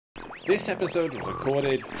This episode was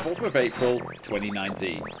recorded 4th of April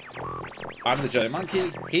 2019. I'm the Johnny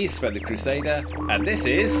Monkey, he's Sven the Crusader, and this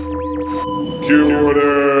is... Q&A!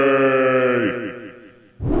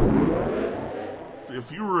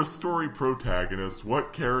 If you were a story protagonist,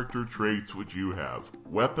 what character traits would you have?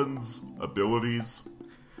 Weapons? Abilities?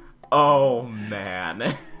 Oh,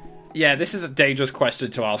 man. Yeah, this is a dangerous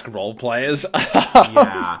question to ask role players.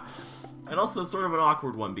 Yeah. And also sort of an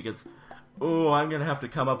awkward one, because... I'm gonna have to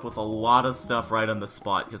come up with a lot of stuff right on the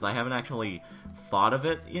spot, because I haven't actually thought of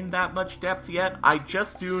it in that much depth yet. I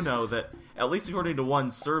just do know that, at least according to one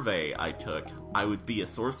survey I took, I would be a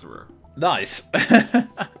sorcerer. Nice. It's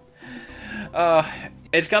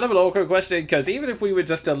kind of an awkward question, because even if we were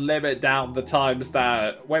just to limit down the times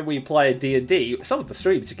that when we play D&D, some of the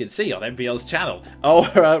streams you can see on MVL's channel,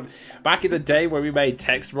 or back in the day when we made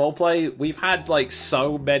text roleplay, we've had like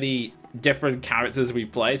so many different characters we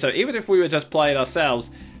play, so even if we were just playing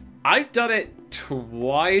ourselves, I've done it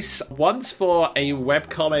twice. Once for a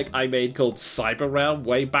webcomic I made called Cyber Realm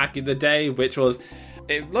way back in the day, which was,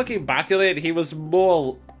 looking back at it, the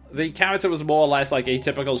character was more or less like a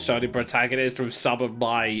typical shonen protagonist with some of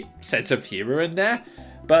my sense of humor in there.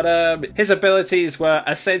 But his abilities were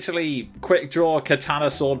essentially quick draw, katana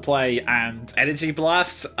swordplay, and energy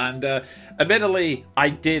blasts. And admittedly, I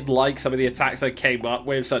did like some of the attacks I came up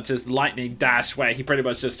with, such as lightning dash, where he pretty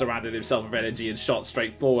much just surrounded himself with energy and shot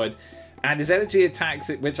straight forward. And his energy attacks,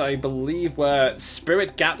 which I believe were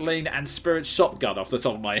Spirit Gatling and Spirit Shotgun off the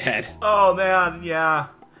top of my head. Oh man, yeah.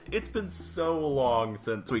 It's been so long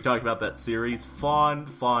since we talked about that series. Fond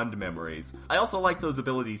memories. I also like those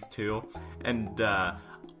abilities too. And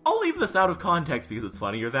I'll leave this out of context because it's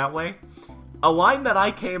funnier that way. A line that I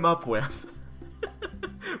came up with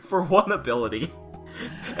for one ability.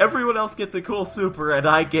 Everyone else gets a cool super and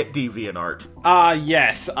I get DeviantArt.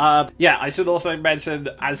 Yes. Yeah, I should also mention,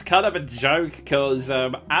 as kind of a joke, because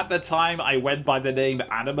at the time I went by the name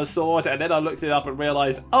Anima Sword, and then I looked it up and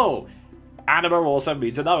realized, oh, Anima also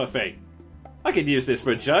means another thing. I could use this for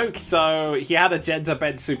a joke, so he had a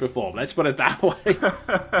gender-bent super form, let's put it that way.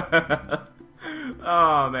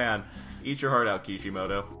 Oh man, eat your heart out,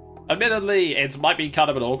 Kishimoto. Admittedly, it might be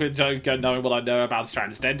kind of an awkward joke knowing what I know about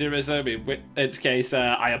transgenderism, in which case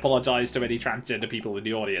I apologize to any transgender people in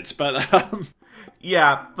the audience, but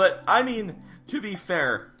Yeah, but I mean, to be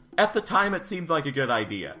fair, at the time it seemed like a good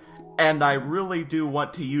idea. And I really do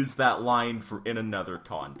want to use that line in another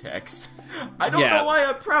context. I don't know why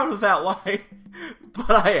I'm proud of that line, but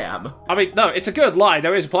I am. I mean, no, it's a good line.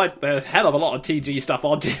 There is a hell of a lot of TG stuff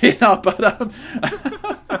on it, but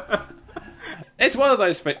it's one of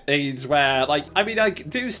those things where, like, I mean, I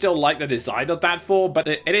do still like the design of that form, but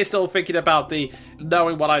it is still thinking about the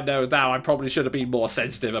knowing what I know now. I probably should have been more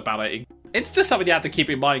sensitive about it. It's just something you have to keep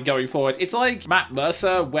in mind going forward. It's like Matt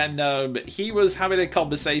Mercer when he was having a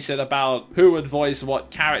conversation about who would voice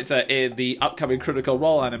what character in the upcoming Critical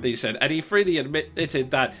Role animation, and he freely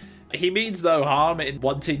admitted that he means no harm in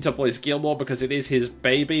wanting to voice Gilmore because it is his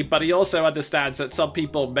baby, but he also understands that some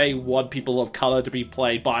people may want people of color to be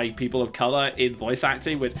played by people of color in voice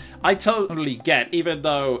acting, which I totally get, even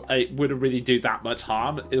though it wouldn't really do that much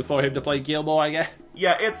harm for him to play Gilmore, I guess.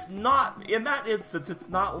 Yeah, it's not, in that instance, it's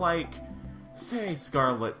not like, say,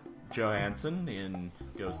 Scarlett Johansson in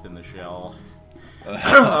Ghost in the Shell.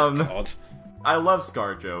 God. I love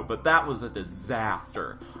ScarJo, but that was a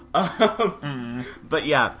disaster. But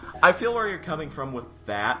yeah, I feel where you're coming from with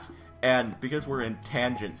that, and because we're in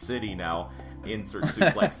Tangent City now, insert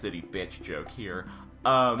Suplex City bitch joke here,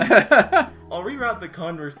 I'll reroute the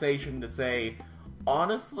conversation to say,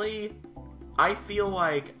 honestly, I feel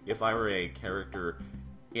like if I were a character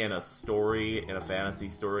in a story, in a fantasy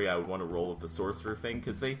story, I would want to roll with the sorcerer thing,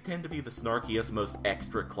 because they tend to be the snarkiest, most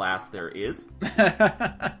extra class there is.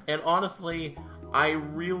 And honestly, I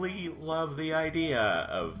really love the idea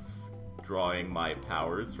of drawing my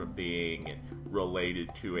powers from being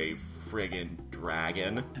related to a friggin'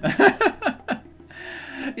 dragon.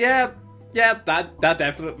 Yeah, that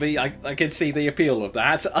definitely, I can see the appeal of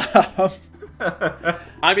that.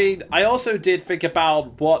 I mean, I also did think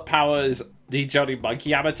about what powers the Johnny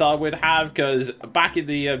Monkey avatar would have, because back in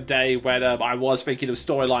the day when I was thinking of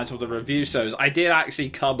storylines for the review shows, I did actually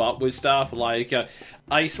come up with stuff like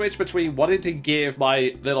I switched between wanting to give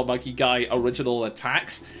my little monkey guy original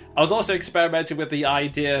attacks. I was also experimenting with the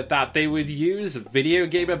idea that they would use video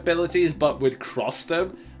game abilities but would cross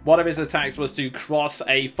them. One of his attacks was to cross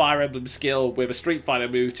a Fire Emblem skill with a Street Fighter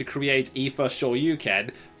move to create Aoife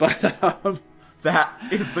Shoryuken, but that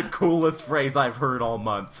is the coolest phrase I've heard all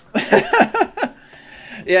month.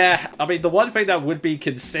 Yeah, I mean, the one thing that would be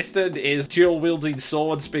consistent is dual-wielding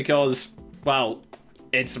swords because, well,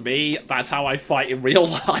 it's me. That's how I fight in real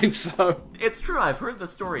life, so... It's true, I've heard the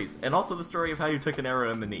stories, and also the story of how you took an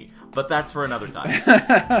arrow in the knee, but that's for another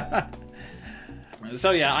time.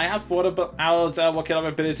 So yeah, I have thought about what kind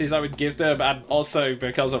of abilities I would give them, and also,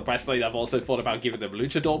 because of wrestling, I've also thought about giving them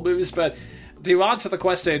luchador moves, but to answer the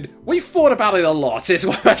question, we've thought about it a lot, is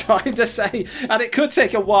what I'm trying to say, and it could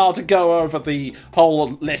take a while to go over the whole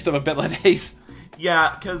list of abilities.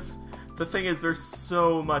 Yeah, because the thing is, there's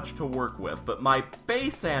so much to work with, but my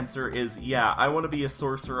base answer is, yeah, I want to be a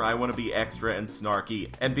sorcerer, I want to be extra and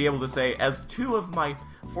snarky, and be able to say, as two of my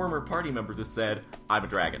former party members have said, I'm a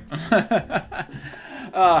dragon.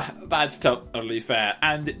 That's totally fair.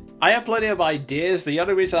 And I have plenty of ideas. The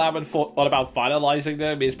only reason I haven't thought about finalizing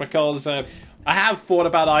them is because I have thought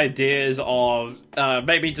about ideas of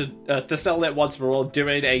maybe to settle it once for all,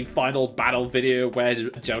 doing a final battle video where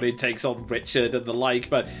Jonin takes on Richard and the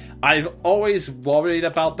like, but I've always worried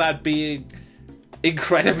about that being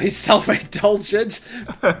incredibly self-indulgent.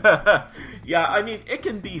 Yeah, I mean, it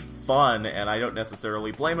can be fun, and I don't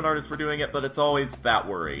necessarily blame an artist for doing it, but it's always that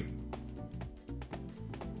worry.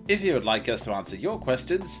 If you would like us to answer your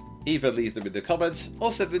questions, either leave them in the comments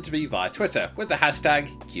or send them to me via Twitter with the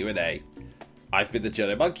hashtag Q&A. I've been the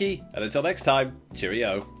Journey Monkey, and until next time,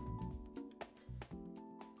 cheerio.